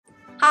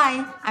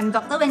Hi, I'm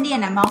Dr. Wendy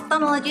and I'm an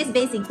ophthalmologist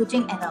based in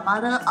Kuching and a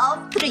mother of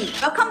 3.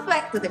 Welcome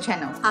back to the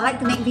channel. I like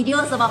to make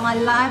videos about my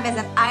life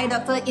as an eye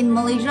doctor in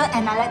Malaysia,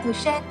 and I like to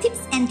share tips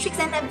and tricks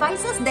and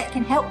advices that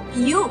can help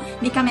you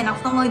become an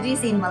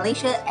ophthalmologist in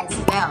Malaysia as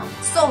well.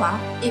 So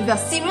if you're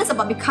serious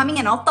about becoming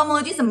an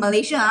ophthalmologist in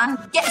Malaysia,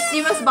 get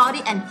serious about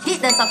it and hit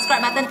the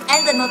subscribe button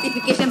and the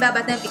notification bell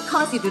button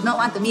because you do not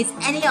want to miss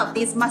any of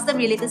these master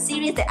related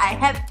series that I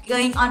have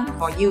going on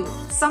for you.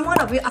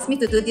 Someone of you asked me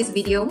to do this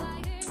video,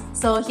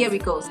 so here we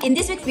go. In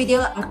this week's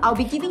video, I'll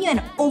be giving you an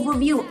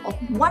overview of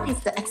what is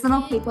the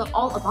external paper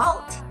all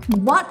about,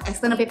 what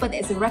external paper that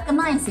is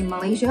recognized in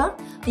Malaysia,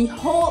 the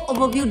whole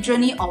overview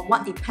journey of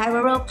what the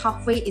parallel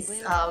pathway is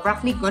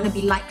roughly going to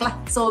be like.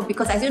 So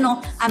because as you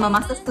know, I'm a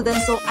master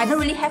student, so I don't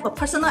really have a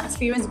personal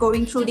experience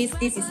going through this.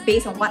 This is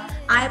based on what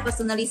I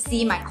personally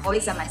see my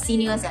colleagues and my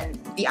seniors and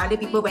the other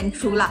people went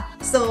through lah.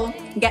 So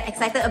get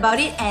excited about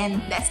it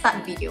and let's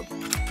start the video.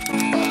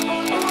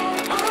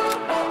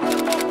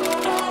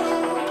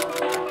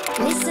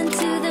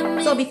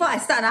 So before I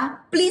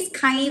start, please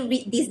kindly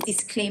read this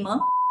disclaimer.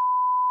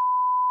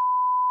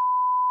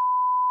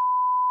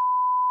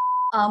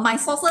 My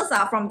sources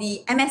are from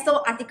the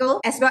MSO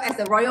article as well as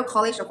the Royal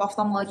College of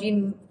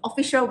Ophthalmology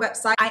official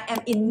website. I am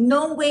in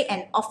no way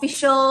an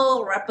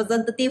official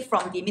representative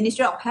from the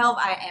Ministry of Health.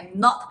 I am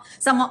not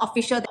someone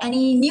official.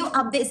 Any new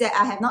updates that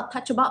I have not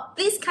touched about,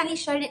 please kindly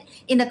share it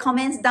in the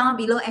comments down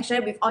below and share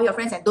it with all your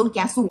friends and don't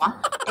kiasu.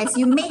 As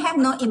you may have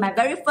known in my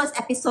very first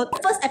episode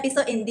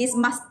in this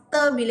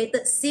master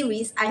related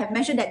series, I have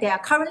mentioned that there are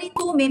currently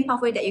 2 main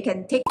pathways that you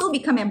can take to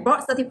become a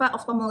board certified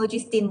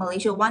ophthalmologist in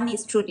Malaysia. One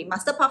is through the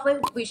master pathway,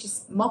 which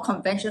is more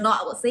conventional,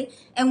 I would say,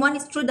 and one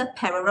is through the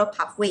parallel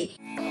pathway.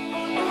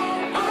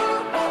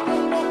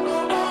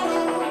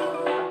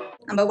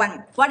 Number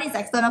 1, what is the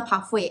external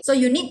pathway? So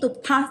you need to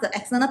pass the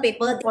external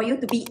paper for you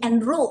to be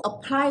enrolled,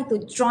 apply to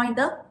join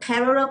the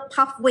parallel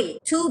pathway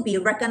to be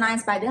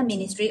recognized by the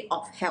Ministry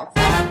of Health.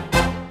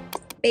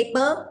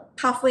 Paper,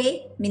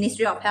 pathway,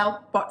 Ministry of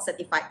Health, board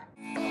certified.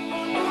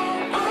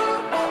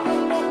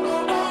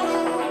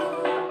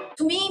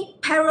 To me,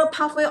 parallel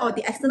pathway or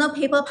the external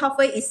paper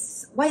pathway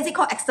is, why is it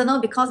called external?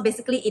 Because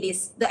basically it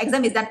is, the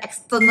exam is done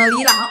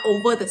externally lah,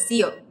 over the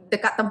sea,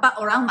 dekat tempat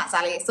orang mak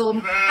saleh. So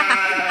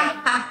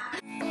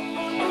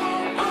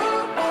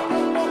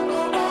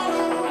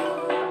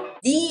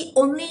the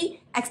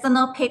only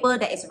external paper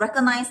that is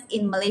recognized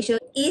in Malaysia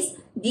is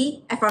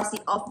the FRC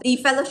of the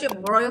Fellowship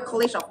of Royal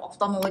College of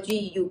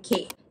Ophthalmology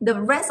UK. The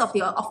rest of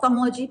your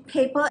ophthalmology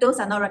paper, those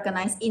are not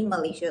recognized in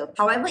Malaysia.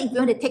 However, if you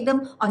want to take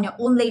them on your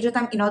own leisure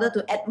time in order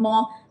to add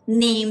more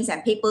names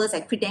and papers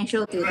and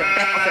credentials to the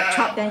back of your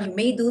chart, then you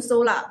may do so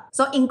lah.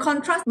 So in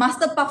contrast,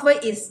 master pathway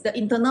is the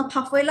internal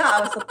pathway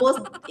lah. I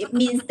suppose it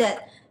means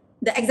that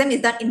the exam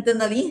is done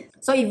internally.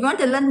 So if you want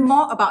to learn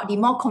more about the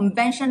more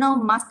conventional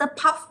master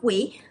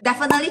pathway,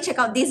 definitely check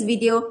out this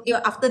video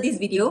after this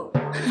video.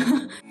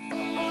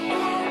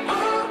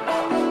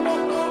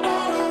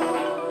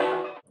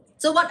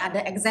 So what are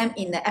the exams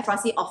in the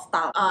FRC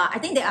Ophthalm? I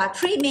think there are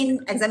 3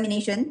 main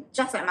examinations,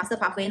 just like master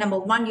pathway. Number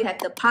 1, you have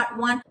the part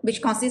 1,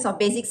 which consists of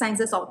basic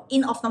sciences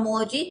in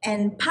ophthalmology,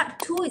 and part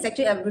 2 is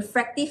actually a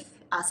refractive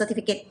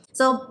certificate.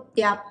 So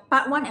their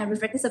part 1 and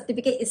refractive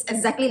certificate is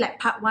exactly like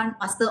part 1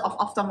 Master of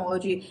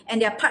Ophthalmology,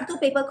 and their part 2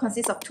 paper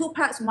consists of 2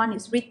 parts. One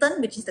is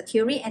written, which is the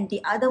theory, and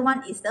the other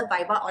one is the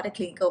viva or the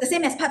clinical. The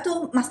same as part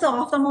 2 Master of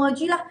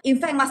Ophthalmology lah. In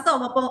fact, Master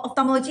of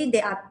Ophthalmology,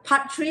 there are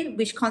part 3,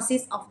 which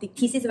consists of the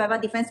thesis viva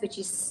defense, which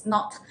is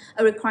not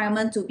a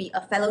requirement to be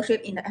a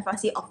fellowship in the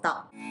FRC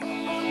Ophthalm.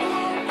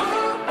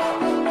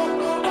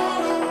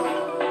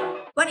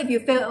 What if you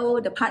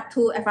fail the part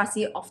 2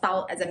 FRC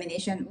Ophthalm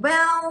examination?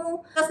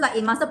 Well, just like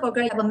in master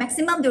program, you have a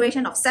maximum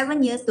duration of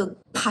 7 years to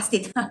pass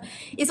it.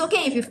 It's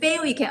okay if you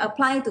fail, you can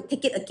apply to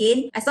take it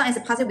again as long as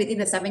you pass it within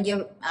the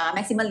 7-year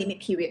maximum limit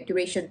period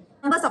duration.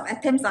 Numbers of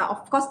attempts are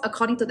of course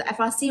according to the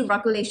FRC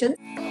regulations.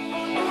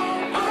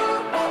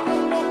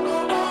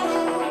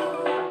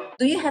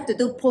 Do you have to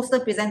do poster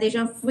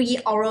presentation, free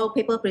oral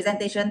paper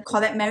presentation,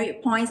 collect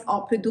merit points,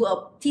 or do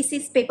a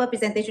thesis paper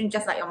presentation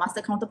just like your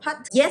master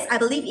counterpart? Yes, I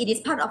believe it is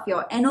part of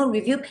your annual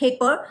review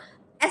paper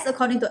as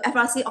according to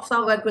FRC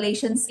Ophthalm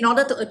regulations in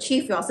order to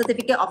achieve your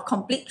certificate of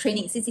complete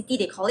training, CCT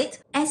they call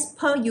it, as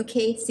per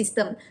UK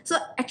system. So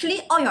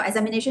actually all your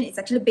examination is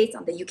actually based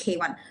on the UK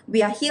one.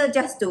 We are here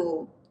just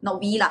to, not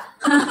we lah,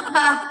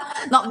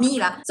 not me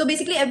lah. So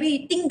basically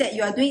everything that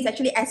you are doing is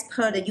actually as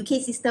per the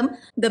UK system.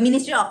 The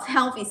Ministry of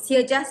Health is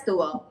here just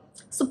to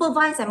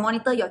supervise and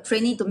monitor your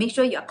training to make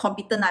sure you are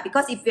competent lah.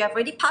 Because if you have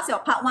already passed your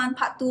part 1,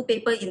 part 2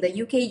 paper in the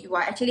UK, you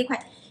are actually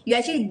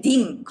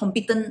deemed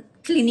competent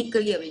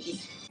clinically already.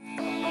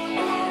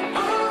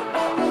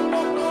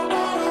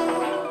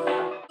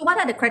 What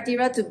are the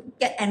criteria to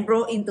get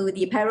enrolled into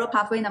the parallel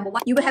pathway? Number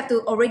 1, you will have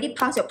to already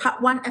pass your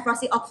part 1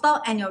 FRC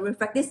Ophthalm and your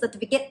refractive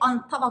certificate.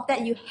 On top of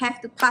that, you have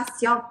to pass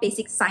your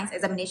basic science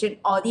examination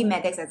or the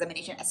MEDEX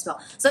examination as well.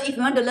 So if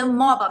you want to learn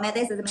more about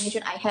MEDEX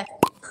examination, I have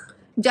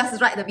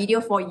just write the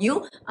video for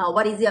you.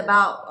 What is it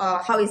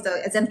about? How is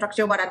the exam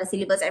structure? What are the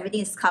syllabus?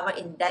 Everything is covered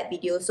in that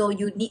video. So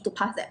you need to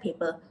pass that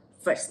paper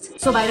first.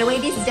 So by the way,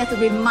 this is just to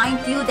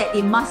remind you that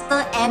the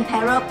Master and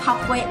Para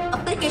Pathway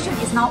application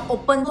is now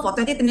open for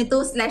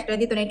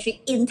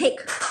 2022/2023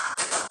 intake.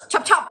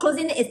 Chop chop!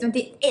 Closing date is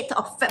 28th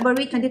of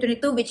February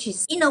 2022, which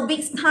is in a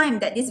week's time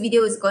that this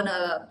video is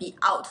gonna be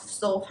out.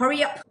 So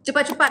hurry up!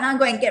 Cepat-cepat now,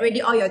 go and get ready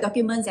all your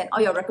documents and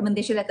all your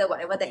recommendation letter,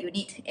 whatever that you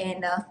need.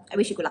 And I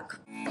wish you good luck.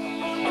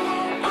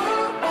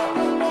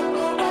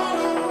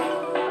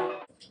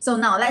 So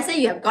now, let's say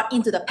you have got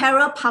into the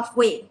Para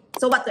Pathway.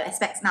 So what to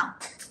expect now?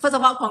 First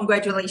of all,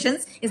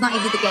 congratulations. It's not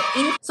easy to get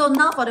in. So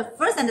now for the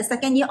first and the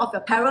second year of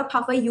your Para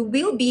Pathway, you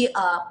will be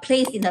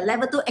placed in the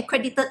level 2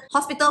 accredited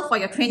hospital for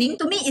your training.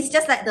 To me, it's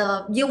just like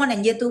the year 1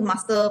 and year 2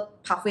 Master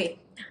Pathway.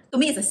 To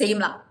me, it's the same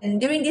lah.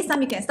 And during this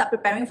time, you can start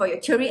preparing for your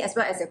theory as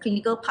well as your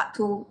clinical part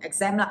 2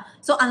 exam lah.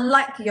 So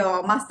unlike your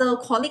master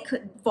colleague,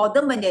 for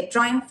them when they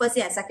join first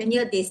year and second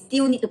year, they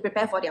still need to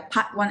prepare for their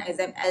part 1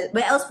 exam.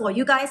 Whereas for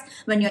you guys,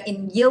 when you're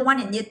in year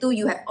 1 and year 2,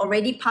 you have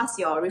already passed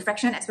your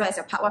refraction as well as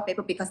your part 1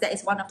 paper because that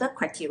is one of the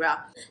criteria.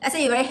 Let's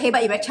say you're very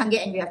hebat, you're very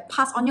canggih, and you have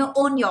passed on your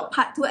own your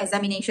part 2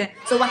 examination.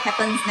 So what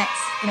happens next?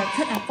 In the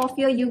 3rd and 4th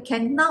year, you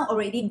can now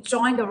already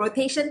join the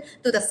rotation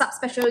to the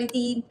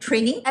subspecialty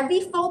training.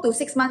 Every 4 to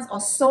 6 months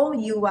or so,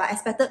 you are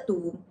expected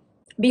to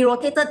be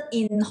rotated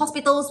in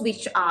hospitals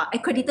which are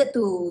accredited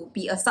to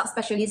be a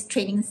subspecialist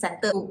training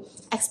center to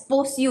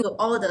expose you to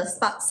all the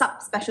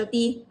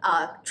subspecialty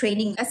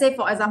training. Let's say,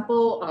 for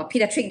example,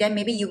 pediatric, then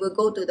maybe you will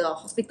go to the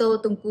hospital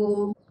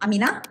Tunku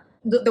Amina.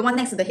 The one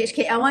next to the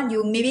HKL one,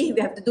 you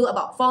have to do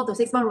about 4 to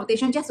 6 month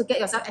rotation just to get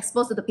yourself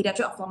exposed to the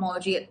pediatric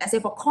ophthalmology. Let's say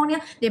for cornea,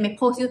 they may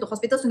post you to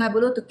Hospital Sungai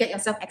Buloh to get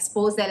yourself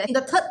exposed there. In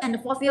the 3rd and the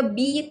 4th year,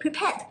 be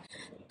prepared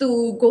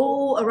to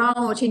go around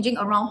or changing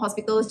around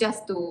hospitals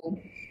just to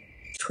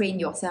train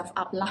yourself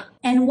up lah.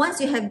 And once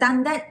you have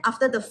done that,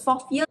 after the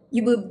 4th year,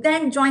 you will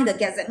then join the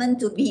gazettement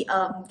to be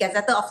a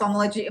gazetted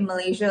ophthalmology in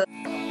Malaysia.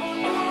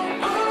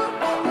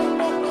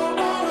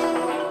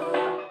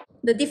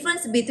 The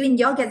difference between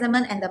your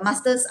gazettement and the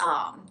master's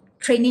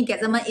training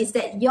gazettement is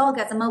that your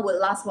gazettement will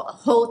last for a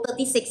whole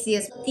 36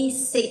 years.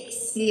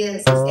 36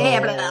 years.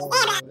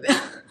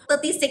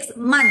 36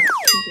 months.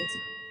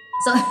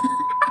 So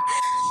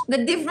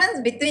the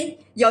difference between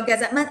your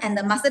gazettement and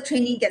the master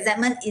training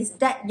gazettement is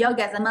that your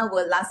gazettement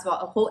will last for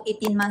a whole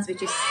 18 months,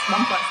 which is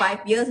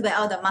 1.5 years,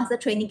 whereas the master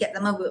training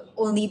gazettement will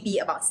only be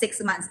about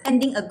 6 months,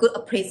 pending a good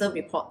appraisal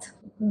report.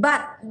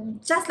 But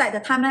just like the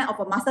timeline of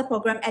a master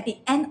program, at the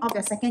end of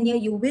your second year,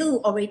 you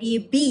will already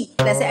be,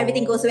 let's say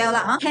everything goes well,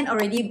 can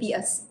already be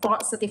a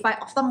board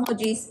certified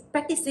ophthalmologist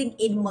practicing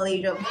in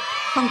Malaysia.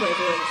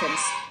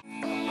 Congratulations.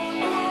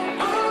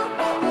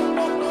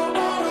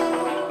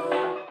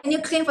 Can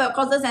you claim for your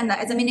courses and the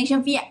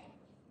examination fee?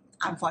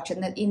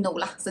 Unfortunately, no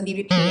lah.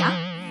 Sendiri pay ya.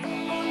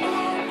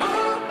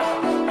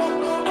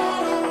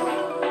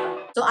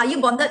 So are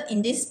you bonded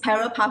in this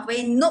Para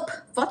Pathway? Nope.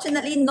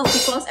 Fortunately, no,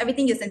 because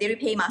everything you sendiri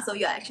pay ma, so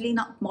you're actually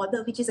not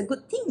bonded, which is a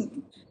good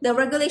thing. The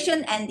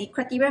regulation and the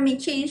criteria may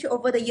change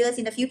over the years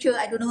in the future.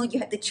 I don't know, you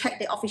have to check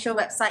the official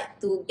website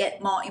to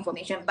get more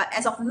information. But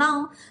as of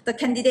now, the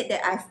candidate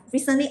that I've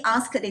recently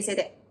asked, they say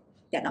that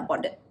they're not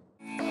bonded.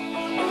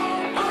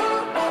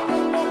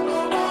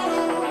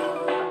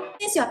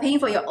 Since you're paying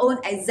for your own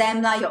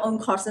exam lah, your own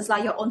courses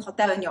lah, your own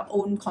hotel and your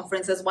own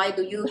conferences, why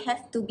do you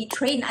have to be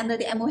trained under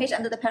the MOH,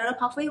 under the Para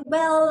Pathway?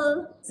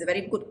 Well, it's a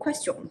very good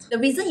question. The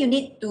reason you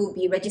need to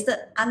be registered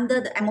under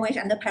the MOH,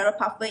 under Para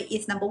Pathway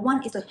is number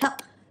 1 is to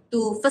help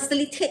to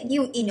facilitate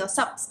you in your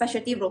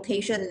subspecialty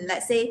rotation.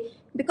 Let's say,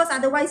 because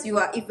otherwise if you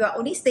are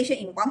only stationed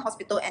in one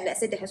hospital and let's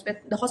say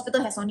the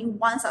hospital has only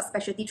one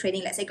subspecialty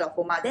training, let's say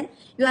glaucoma, then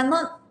you are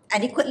not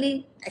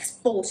adequately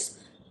exposed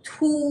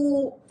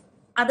to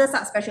other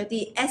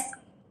subspecialty as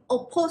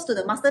opposed to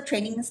the master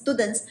training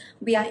students.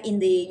 We are in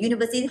the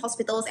university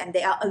hospitals and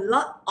there are a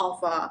lot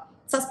of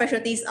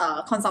subspecialties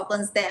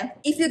consultants there.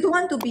 If you don't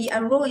want to be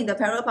enrolled in the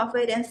Para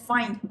Pathway, then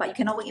fine, but you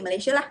cannot work in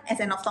Malaysia lah as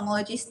an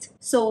ophthalmologist.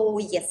 So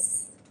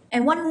yes.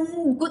 And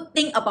one good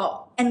thing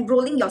about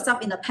enrolling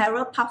yourself in the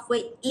Para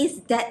Pathway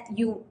is that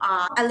you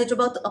are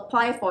eligible to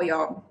apply for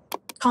your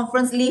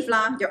conference leave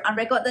lah, your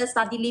unrecorded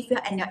study leave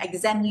and your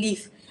exam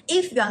leave.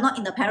 If you are not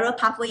in the Para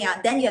Pathway,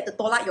 then you have to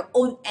toll out your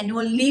own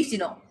annual leaves,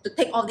 to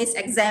take all this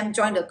exam,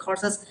 join the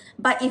courses.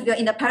 But if you're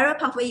in the Para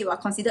Pathway, you are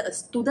considered a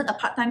student, a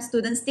part-time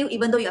student still,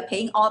 even though you're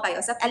paying all by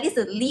yourself. At least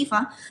the leave,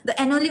 the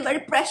annual leave very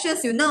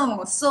precious,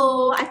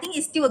 So I think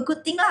it's still a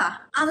good thing lah.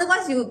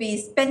 Otherwise, you will be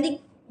spending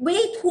way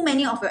too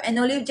many of your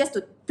annual leave just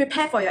to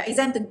prepare for your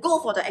exam, to go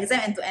for the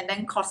exam and to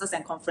attend courses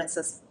and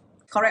conferences.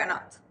 Correct or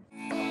not?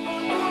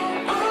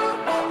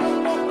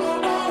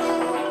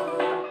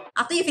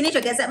 After you finish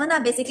your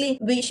gazettement, basically,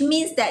 which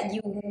means that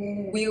you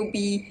will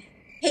be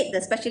paid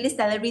the specialist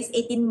salaries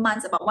 18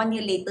 months, about 1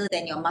 year later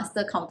than your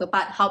master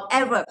counterpart.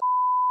 However,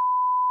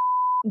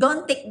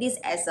 don't take this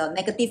as a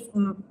negative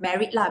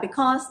merit lah,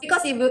 because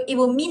it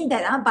will mean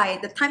that by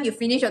the time you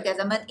finish your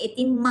gazettement,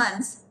 18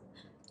 months,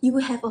 you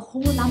will have a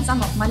whole lump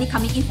sum of money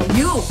coming in for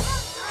you.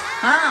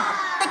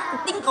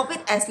 Think of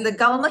it as the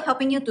government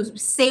helping you to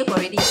save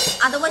already.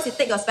 Otherwise, you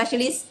take your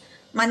specialist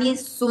money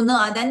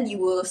sooner, then you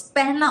will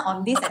spend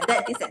on this and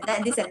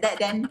that,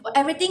 then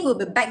everything will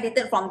be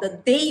backdated from the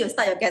day you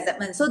start your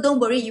gazettement. So don't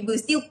worry, you will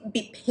still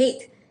be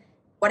paid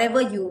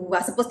whatever you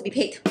are supposed to be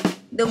paid.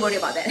 Don't worry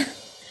about that.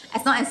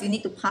 As long as you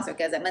need to pass your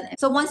gazettement.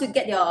 So once you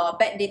get your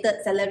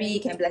backdated salary, you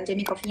can belanja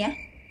me coffee, yeah?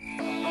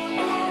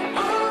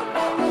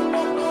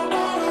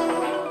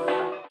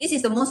 This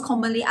is the most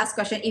commonly asked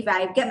question. If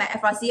I get my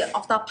FRC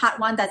Ophthalmology Part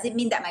 1, does it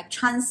mean that my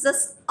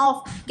chances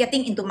of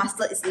getting into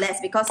Master is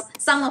less? Because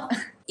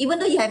even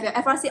though you have your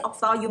FRC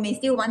Ophthalmology, you may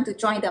still want to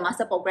join the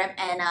Master program.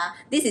 And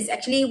this is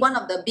actually one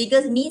of the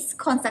biggest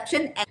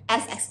misconceptions,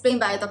 as explained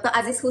by Dr.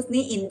 Aziz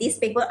Husni in this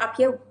paper up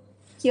here,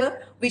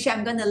 which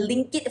I'm going to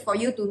link it for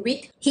you to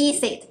read. He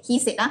said,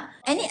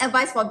 any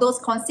advice for those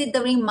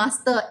considering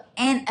Master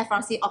and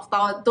FRC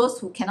Ophthalmology, those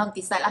who cannot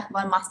decide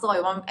one Master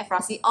or one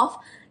FRC Off?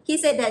 He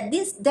said that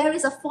there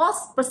is a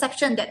false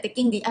perception that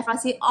taking the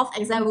FRC Off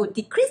exam will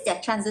decrease their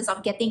chances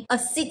of getting a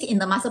seat in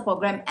the Master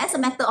program. As a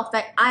matter of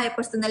fact, I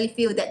personally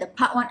feel that the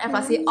Part 1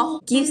 FRC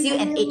Off gives you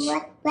an edge.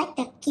 What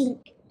talking?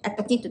 I'm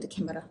talking to the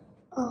camera.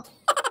 Oh.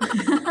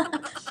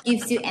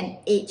 Gives you an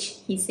edge,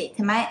 he said.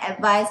 My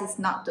advice is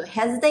not to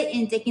hesitate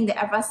in taking the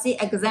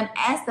FRC exam,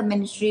 as the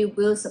ministry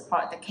will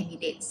support the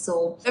candidates.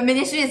 So the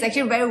ministry is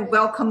actually very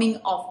welcoming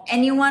of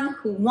anyone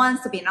who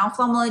wants to be an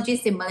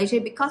ophthalmologist in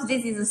Malaysia, because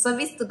this is a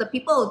service to the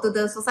people, to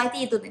the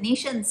society, to the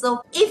nation.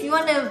 So if you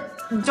want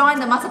to join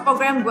the Master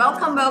program,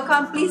 welcome.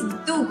 Please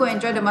do go and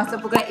join the Master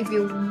program. If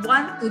you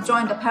want to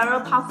join the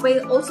parallel pathway,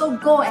 also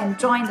go and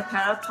join the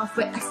parallel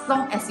pathway, as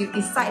long as you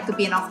decide to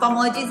be an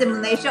ophthalmologist in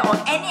Malaysia or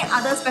any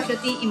other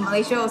specialty in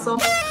Malaysia also.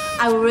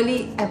 I would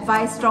really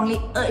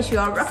strongly urge you,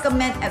 or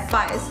recommend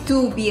advice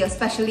to be a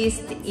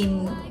specialist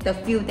in the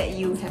field that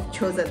you have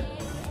chosen.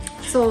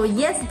 So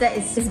yes, that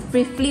is just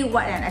briefly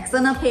what an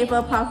external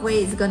paper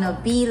pathway is gonna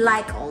be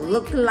like or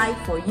look like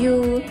for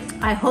you.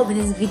 I hope in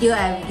this video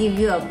I give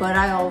you a bird's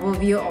eye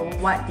overview of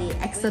what the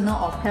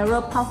external or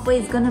parallel pathway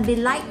is gonna be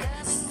like.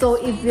 So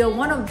if you're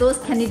one of those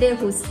candidates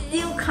who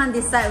still can't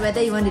decide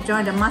whether you want to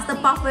join the Master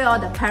pathway or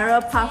the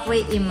parallel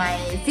pathway, in my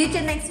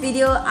future next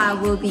video, I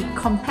will be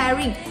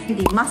comparing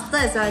the Master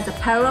as well as the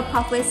parallel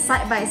pathway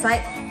side by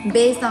side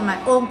based on my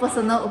own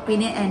personal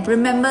opinion. And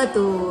remember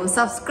to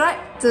subscribe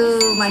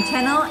to my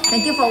channel.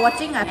 Thank you for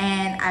watching,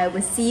 and I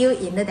will see you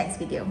in the next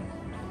video.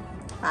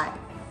 Bye.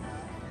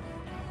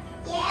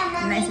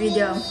 Yeah, Next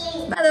video.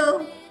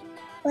 Hello.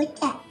 What's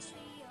that?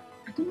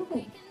 I don't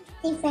know.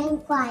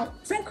 Different white.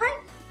 Frank cry?